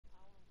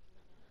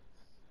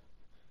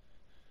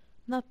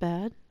Not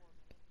bad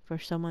for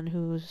someone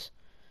who's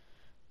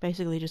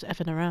basically just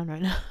effing around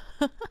right now.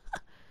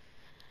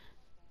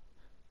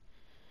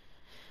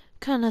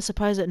 Kind of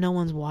surprised that no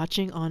one's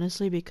watching,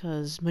 honestly,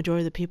 because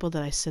majority of the people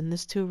that I send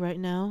this to right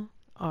now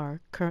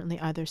are currently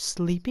either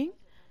sleeping,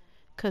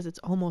 because it's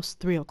almost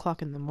 3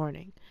 o'clock in the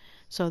morning.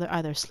 So they're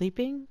either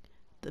sleeping,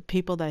 the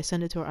people that I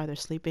send it to are either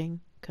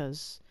sleeping,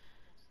 because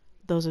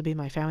those would be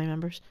my family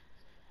members,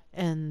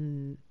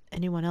 and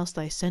anyone else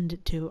that I send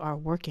it to are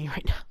working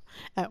right now,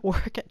 at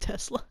work at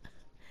Tesla.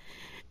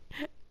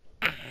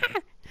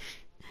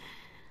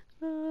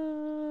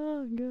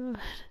 Oh, God.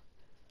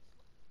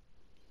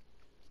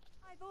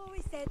 I've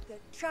always said that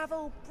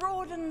travel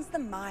broadens the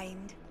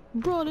mind.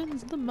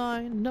 Broadens the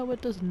mind. No,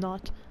 it does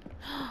not.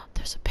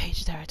 There's a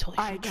page there I totally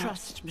I forgot.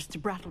 trust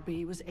Mr.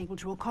 Brattleby was able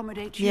to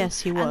accommodate you.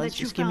 Yes, he was. And that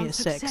Just you give me a found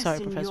sec. success Sorry,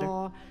 in Professor.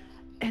 Your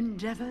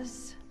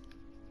endeavors.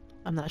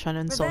 I'm not trying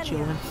to insult you,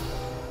 Rebellion.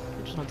 Lynn.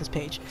 I just want this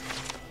page.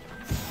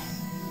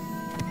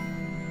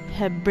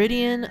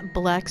 Hebridean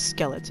Black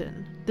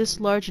Skeleton. This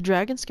large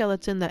dragon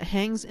skeleton that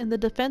hangs in the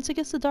Defense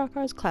Against the Dark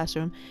Arts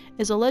classroom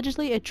is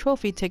allegedly a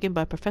trophy taken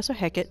by Professor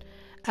Hecat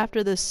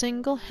after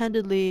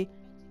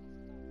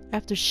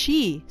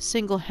she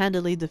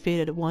single-handedly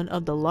defeated one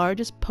of the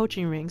largest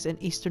poaching rings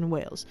in eastern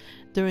Wales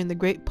during the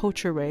Great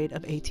Poacher Raid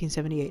of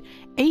 1878.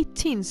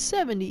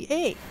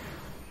 1878!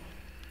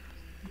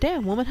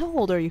 Damn, woman, how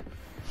old are you?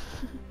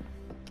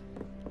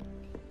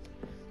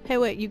 Hey,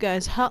 wait, you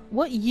guys,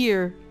 what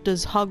year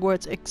does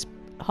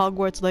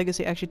Hogwarts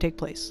Legacy actually take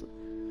place?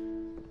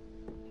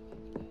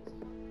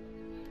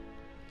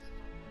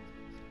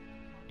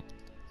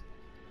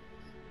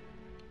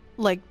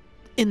 Like,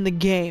 in the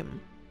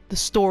game. The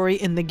story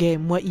in the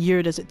game, what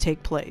year does it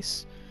take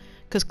place?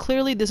 Because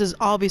clearly this is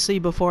obviously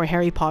before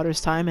Harry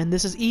Potter's time, and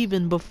this is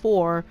even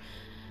before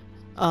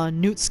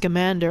Newt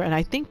Scamander, and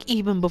I think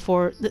even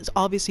before, it's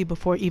obviously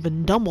before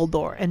even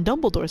Dumbledore, and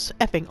Dumbledore's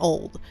effing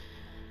old.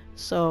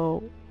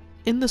 So,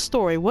 in the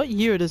story, what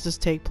year does this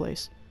take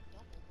place?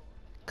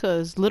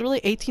 Because literally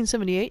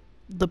 1878,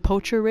 the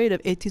poacher raid of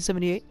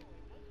 1878,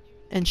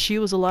 and she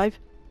was alive.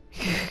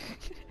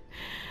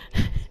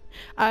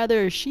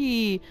 Either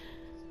she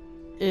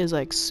is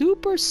like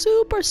super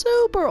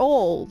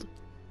old,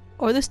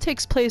 or this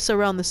takes place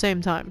around the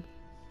same time.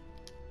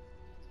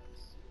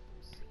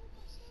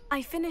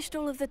 I finished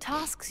all of the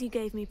tasks you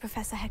gave me,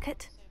 Professor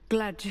Hecat.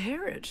 Glad to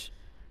hear it.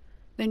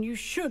 Then you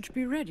should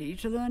be ready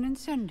to learn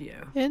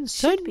Incendio.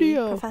 Should be,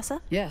 Incendio! Professor.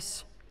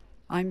 Yes.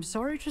 I'm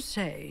sorry to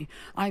say,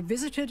 I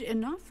visited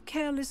enough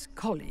careless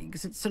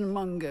colleagues at St.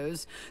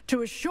 Mungo's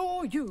to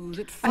assure you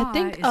that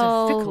fire is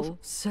a fickle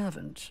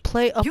servant.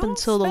 Play up Your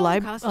until the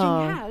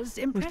spellcasting has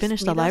we impressed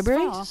finish me the thus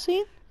library far,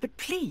 scene, but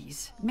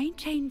please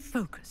maintain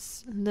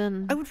focus. and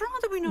then I would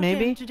rather we not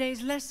maybe end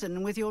today's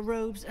lesson with your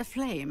robes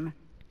aflame.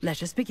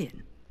 Let us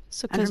begin.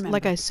 so And because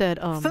like remember, I said,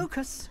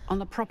 focus on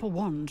the proper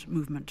wand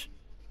movement.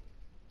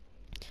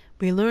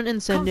 we learn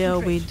Incendio,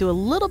 we Concentrate do a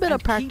little bit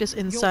of and practice keep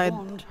your inside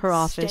wand her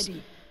office.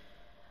 steady.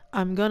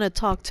 I'm gonna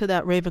talk to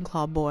that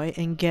Ravenclaw boy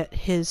and get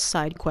his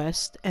side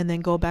quest, and then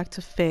go back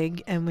to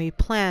Fig, and we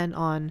plan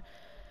on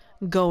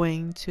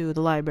going to the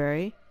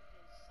library,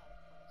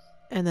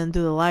 and then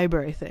do the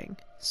library thing.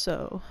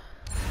 So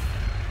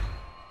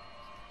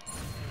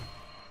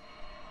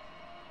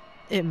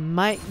it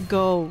might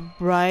go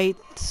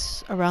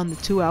right around the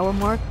 2-hour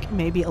mark,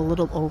 maybe a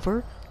little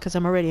over, because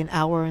I'm already 1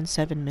 hour and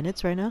 7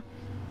 minutes right now.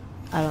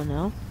 I don't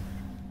know.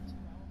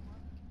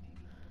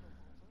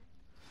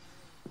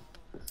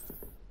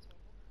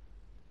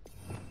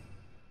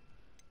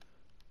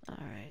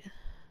 Alright.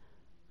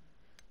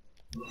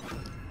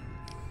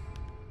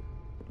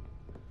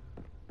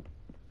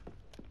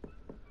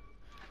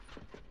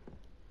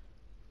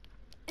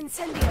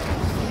 Incendio.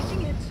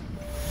 Getting it.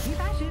 Keep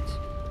at it.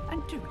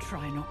 And do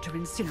try not to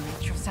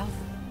incinerate yourself.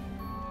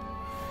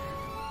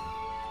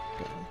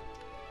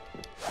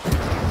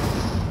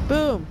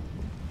 Boom!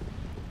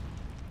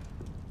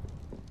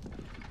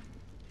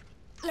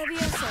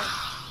 Levioso.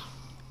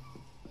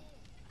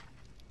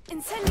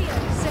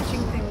 Incendio.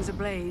 Setting things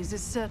ablaze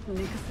is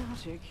certainly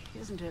cathartic,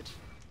 isn't it?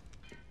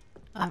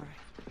 Alright.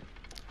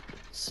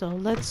 So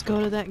let's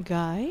go to that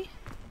guy.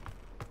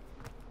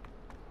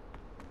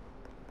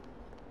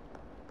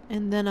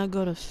 And then I'll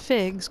go to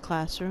Fig's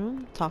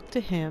classroom, talk to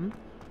him,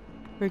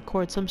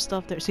 record some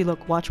stuff there. See,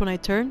 look, watch when I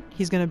turn,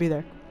 he's gonna be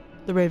there.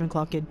 The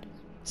Ravenclaw kid.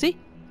 See?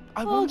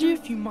 I Told wonder you.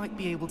 if you might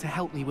be able to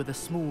help me with a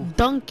small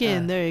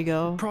Duncan, there you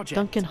go. project.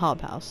 Duncan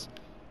Hobhouse.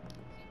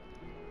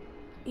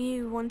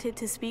 You wanted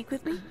to speak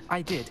with me?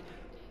 I did.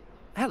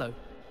 Hello,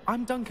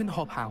 I'm Duncan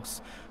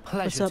Hobhouse.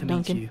 Pleasure What's up, to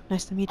Duncan? meet you.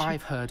 Nice to meet you.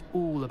 I've heard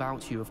all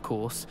about you, of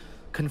course,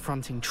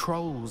 confronting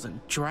trolls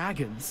and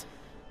dragons.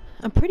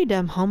 I'm pretty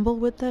damn humble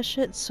with that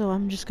shit, so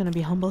I'm just gonna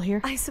be humble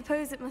here. I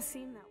suppose it must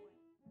seem that way.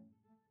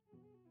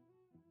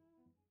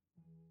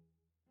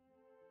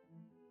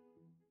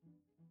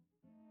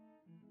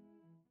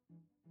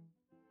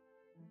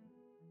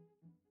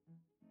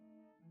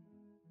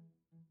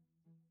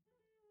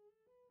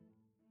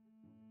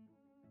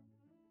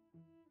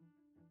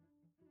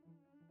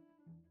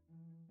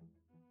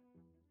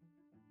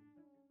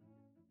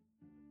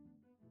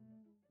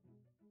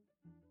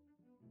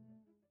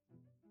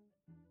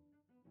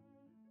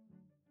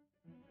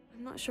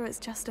 I'm not sure it's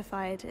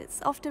justified.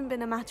 It's often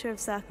been a matter of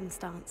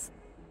circumstance.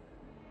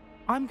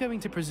 I'm going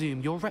to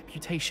presume your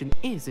reputation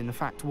is in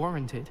fact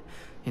warranted,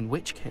 in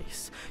which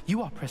case,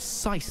 you are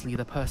precisely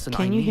the person I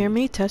need. Can you hear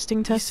me?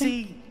 Testing, testing?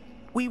 You see,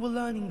 we were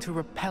learning to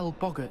repel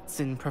boggarts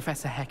in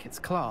Professor Hecat's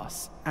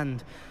class,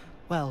 and,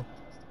 well,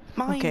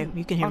 mine okay,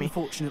 you can hear me.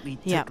 Unfortunately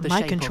took yeah, the my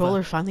shape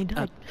controller of finally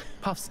died.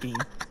 Puffskein.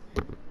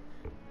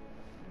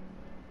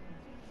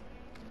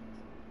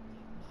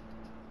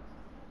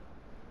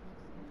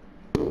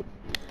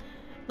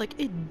 Like,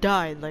 it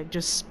died, like,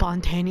 just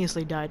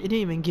spontaneously died. It didn't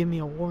even give me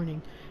a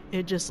warning.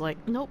 It just, like,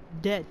 nope,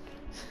 dead.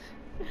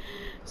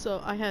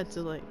 So I had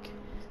to, like,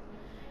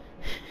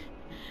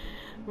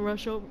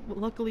 rush over.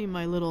 Luckily,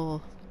 my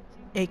little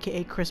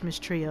aka Christmas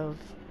tree of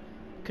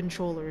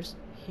controllers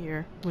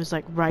here was,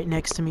 like, right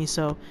next to me,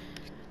 so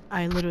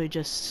I literally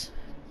just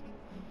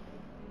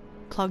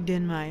plugged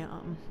in my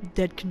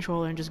dead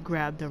controller and just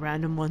grabbed the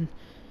random one.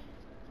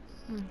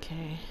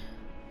 Okay.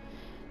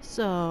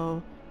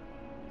 So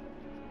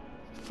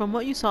from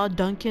what you saw,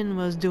 Duncan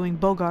was doing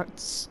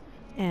Bogarts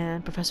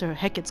and Professor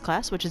Hecat's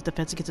class, which is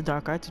Defense Against the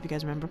Dark Arts, if you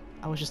guys remember.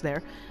 I was just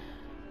there.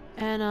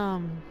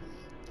 And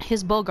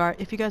his Bogart,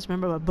 if you guys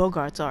remember what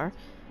Bogarts are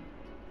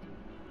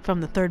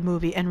from the third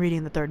movie and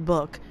reading the third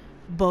book,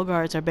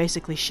 Bogarts are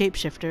basically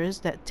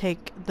shapeshifters that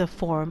take the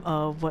form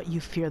of what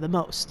you fear the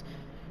most.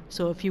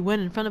 So if you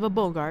went in front of a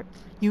Bogart,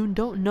 you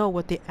don't know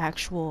what the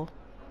actual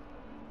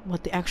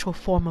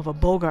form of a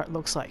Bogart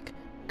looks like,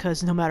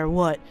 because no matter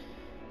what,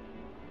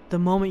 the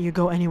moment you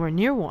go anywhere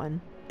near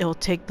one, it'll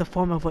take the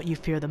form of what you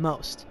fear the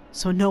most.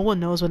 So no one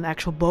knows what an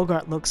actual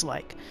Bogart looks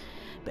like.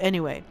 But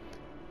anyway,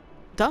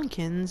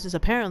 Duncan's is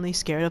apparently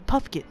scared of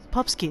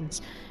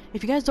puffskins.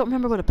 If you guys don't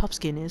remember what a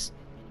puffskin is,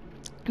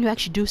 you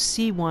actually do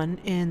see one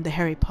in the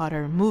Harry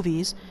Potter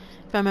movies.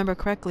 If I remember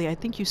correctly, I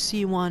think you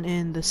see one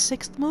in the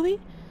 6th movie,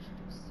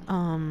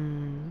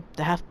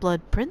 the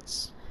Half-Blood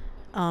Prince.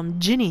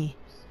 Ginny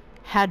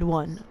had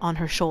one on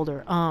her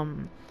shoulder.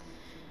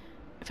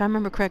 If I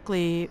remember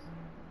correctly,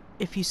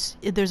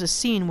 there's a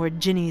scene where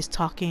Ginny's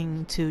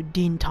talking to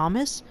Dean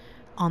Thomas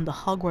on the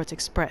Hogwarts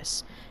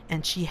Express,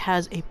 and she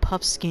has a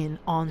puffskin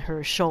on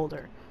her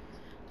shoulder.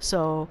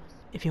 So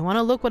if you want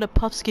to look what a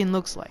puffskin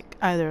looks like,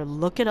 either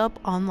look it up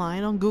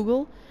online on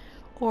Google,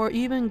 or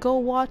even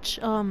go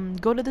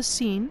to the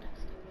scene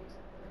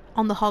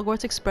on the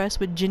Hogwarts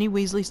Express with Ginny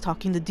Weasley's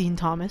talking to Dean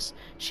Thomas.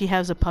 She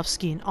has a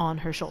puffskin on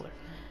her shoulder.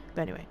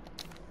 But anyway.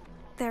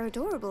 They're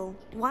adorable.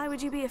 Why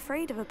would you be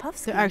afraid of a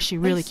puffskin? They're actually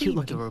really They cute seem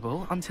looking.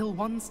 adorable until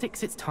one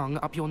sticks its tongue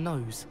up your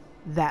nose.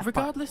 That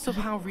Regardless of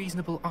how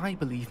reasonable I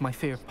believe my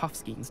fear of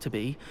puffskins to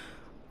be,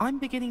 I'm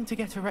beginning to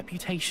get a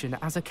reputation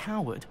as a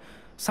coward.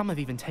 Some have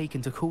even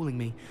taken to calling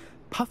me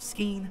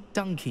Puffskein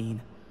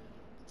Duncan.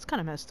 It's kind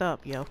of messed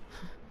up, yo.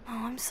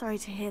 Oh, I'm sorry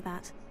to hear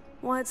that.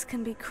 Words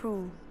can be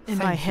cruel. In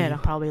my head, I'm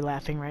probably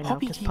laughing right now,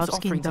 Hobby because keeps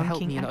Puffskin offering to help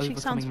Dunking me in actually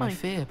sounds overcoming my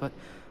funny. fear, but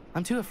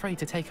I'm too afraid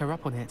to take her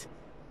up on it.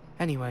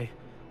 Anyway,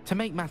 to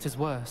make matters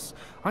worse,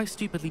 I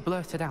stupidly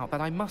blurted out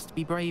that I must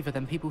be braver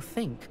than people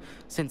think,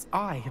 since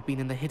I have been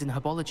in the hidden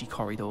herbology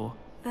corridor.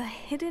 The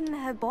hidden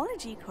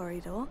herbology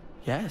corridor?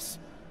 Yes.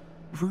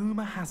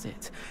 Rumour has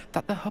it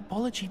that the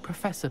herbology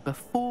professor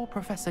before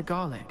Professor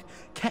Garlic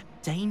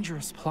kept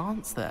dangerous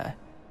plants there.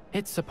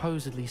 It's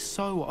supposedly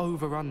so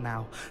overrun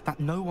now that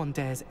no one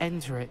dares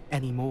enter it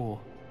anymore.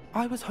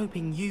 I was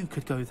hoping you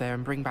could go there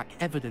and bring back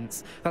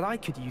evidence that I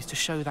could use to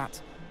show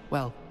that,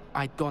 well,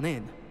 I'd gone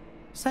in.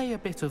 Say a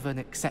bit of an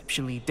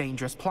exceptionally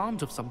dangerous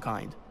plant of some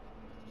kind.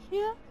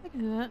 Yeah, I can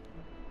do that.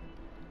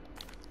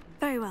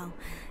 Very well.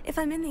 If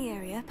I'm in the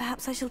area,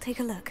 perhaps I shall take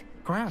a look.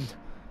 Grand.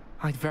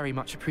 I'd very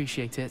much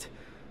appreciate it.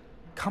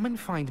 Come and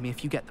find me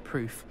if you get the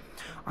proof.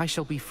 I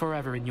shall be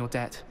forever in your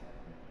debt.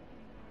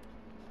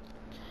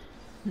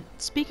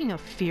 Speaking of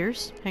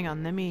fears, hang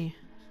on, let me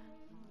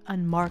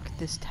unmark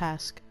this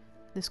task,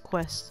 this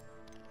quest.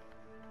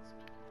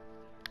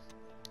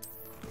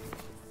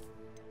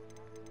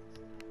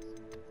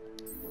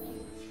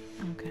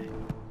 Okay.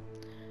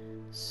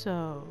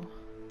 So,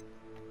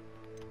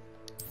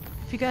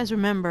 if you guys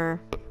remember,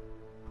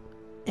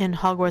 in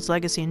Hogwarts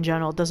Legacy in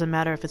general, it doesn't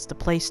matter if it's the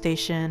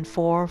PlayStation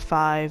 4,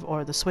 5,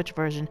 or the Switch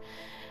version,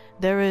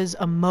 there is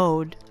a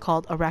mode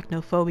called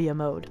Arachnophobia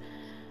mode,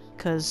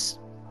 because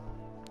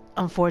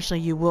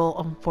unfortunately you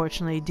will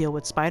deal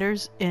with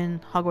spiders in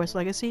Hogwarts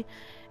Legacy,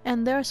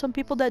 and there are some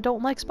people that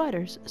don't like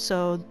spiders,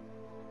 so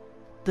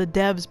the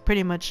devs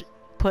pretty much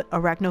put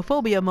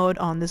Arachnophobia mode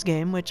on this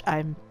game, which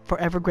I'm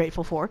forever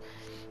grateful for.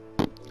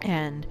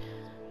 And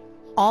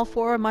all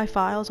 4 of my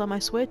files on my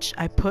Switch,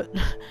 I put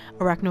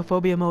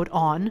Arachnophobia mode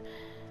on,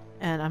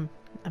 and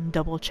I'm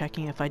double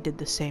checking if I did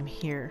the same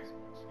here.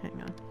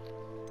 Hang on.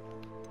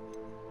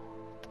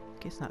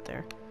 Okay, it's not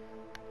there.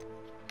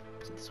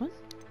 Is it this one?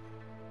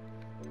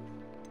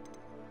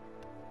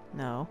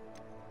 No.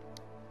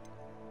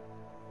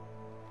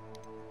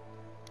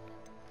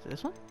 Is it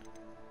this one?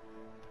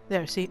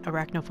 There, see?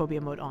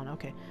 Arachnophobia mode on,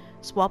 okay.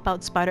 Swap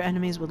out spider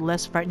enemies with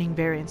less frightening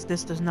variants.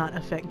 This does not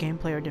affect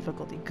gameplay or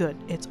difficulty. Good,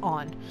 it's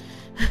on.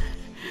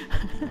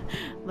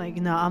 Like,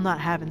 no, I'm not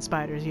having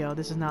spiders, yo.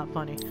 This is not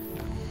funny.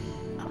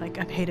 Like,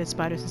 I've hated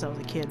spiders since I was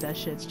a kid. That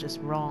shit's just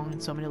wrong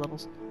in so many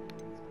levels.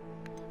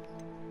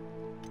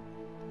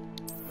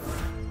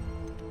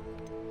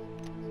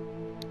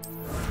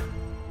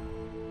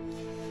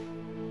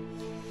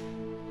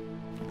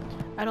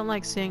 I don't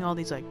like seeing all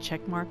these like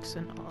check marks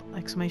and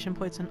exclamation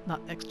points and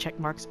not check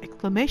marks,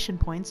 exclamation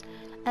points.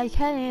 I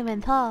can't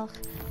even talk.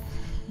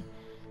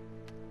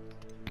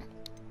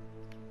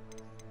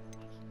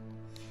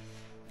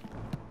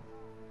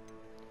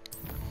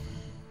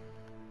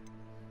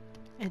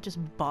 It just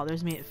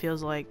bothers me. It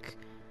feels like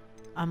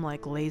I'm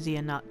like lazy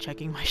and not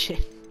checking my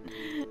shit.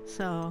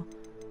 So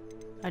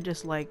I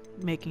just like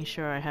making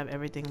sure I have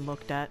everything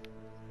looked at.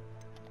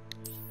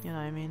 You know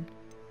what I mean?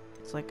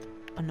 It's like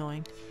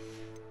annoying.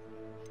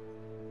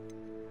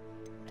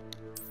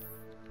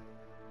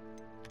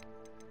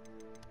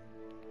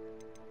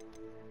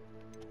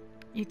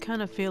 You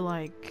kind of feel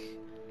like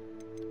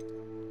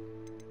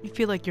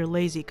you're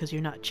lazy because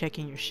you're not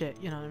checking your shit,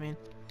 you know what I mean?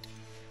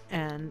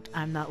 And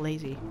I'm not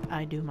lazy.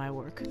 I do my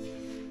work.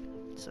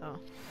 So,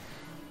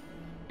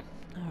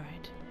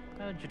 alright.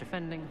 Heard you're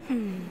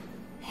defending.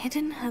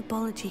 Hidden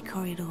herbology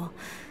corridor.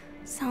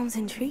 Sounds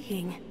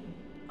intriguing.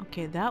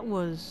 Okay, that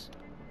was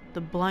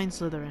the blind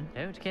Slytherin.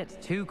 Don't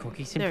get too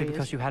cocky simply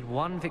because you had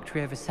one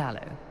victory over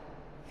Sallow.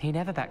 He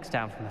never backs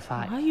down from the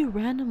fight. Why are you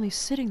randomly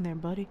sitting there,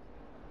 buddy?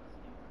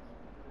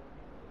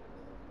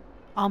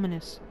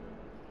 Ominous.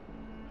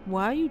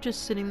 Why are you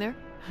just sitting there?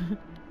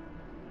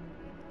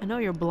 I know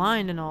you're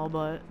blind and all,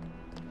 but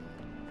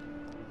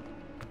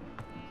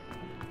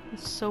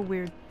it's so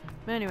weird.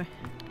 But anyway.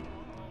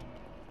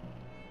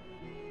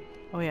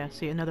 Oh yeah,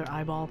 see, another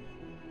eyeball.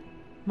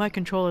 My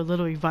controller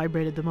literally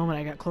vibrated the moment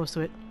I got close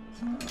to it.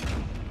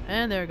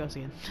 And there it goes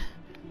again.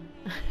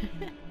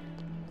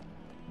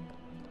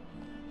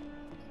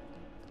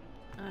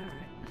 Alright.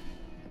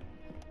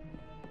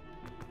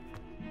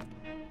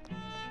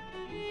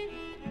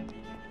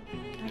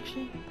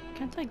 Actually,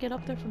 can't I get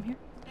up there from here?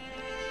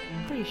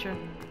 I'm pretty sure.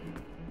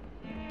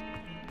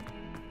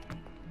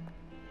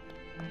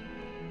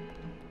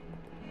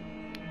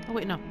 Oh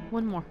wait, no.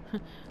 One more.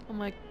 I'm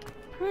like,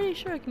 pretty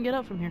sure I can get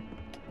up from here.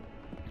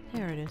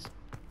 There it is.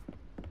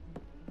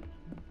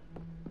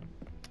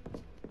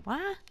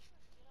 What?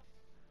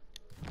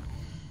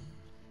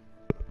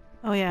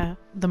 Oh yeah,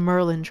 the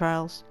Merlin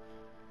trials.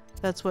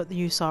 That's what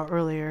you saw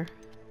earlier.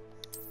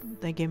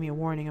 They gave me a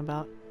warning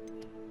about.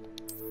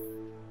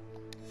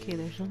 Okay,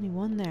 there's only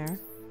one there.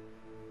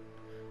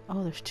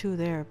 Oh, there's two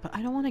there, but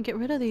I don't want to get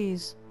rid of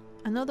these.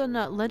 I know they're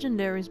not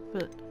legendaries,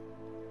 but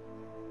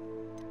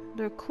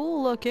they're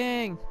cool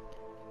looking.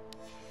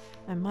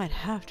 I might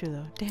have to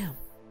though. Damn.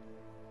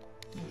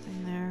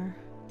 Nothing there.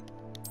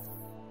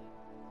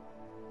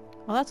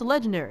 Oh, that's a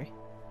legendary.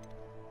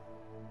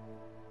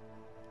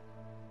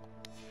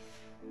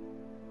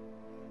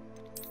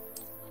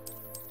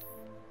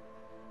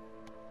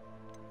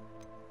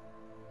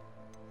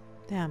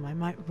 Damn, I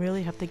might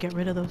really have to get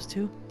rid of those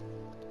two.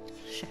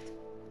 Shit.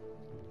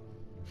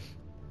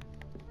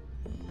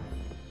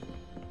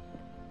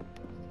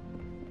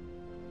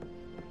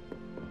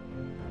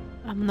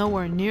 I'm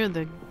nowhere near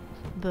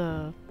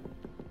the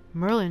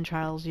Merlin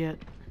trials yet.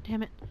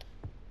 Damn it.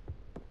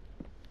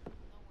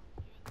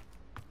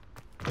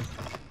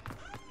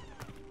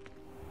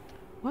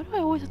 Why do I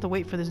always have to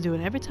wait for this dude?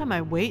 And every time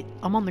I wait,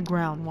 I'm on the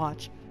ground.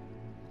 Watch.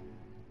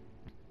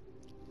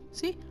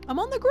 See? I'm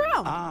on the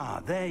ground!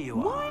 Ah, there you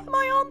are. Why am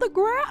I on the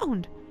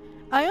ground?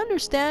 I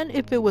understand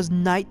if it was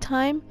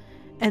nighttime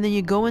and then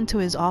you go into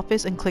his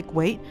office and click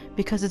wait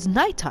because it's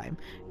nighttime.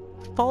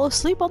 Fall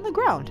asleep on the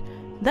ground.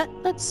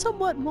 That's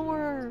somewhat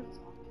more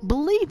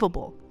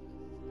believable.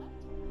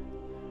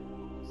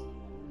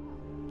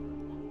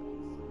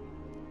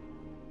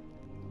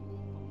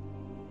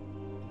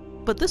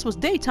 But this was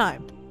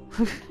daytime.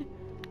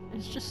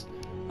 It's just,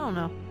 I don't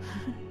know.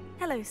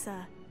 Hello,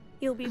 sir.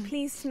 You'll be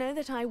pleased to know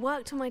that I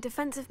worked on my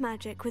defensive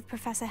magic with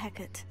Professor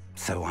Hecat.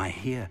 So I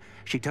hear.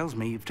 She tells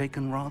me you've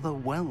taken rather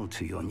well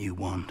to your new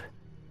wand.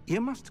 You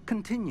must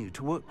continue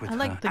to work with I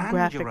like her the and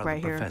graphic your other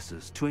right here.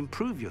 professors to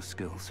improve your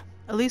skills.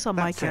 At least on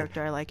my That said,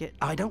 character, I like it.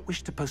 I don't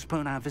wish to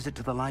postpone our visit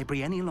to the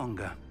library any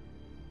longer.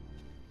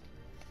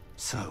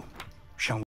 So, shall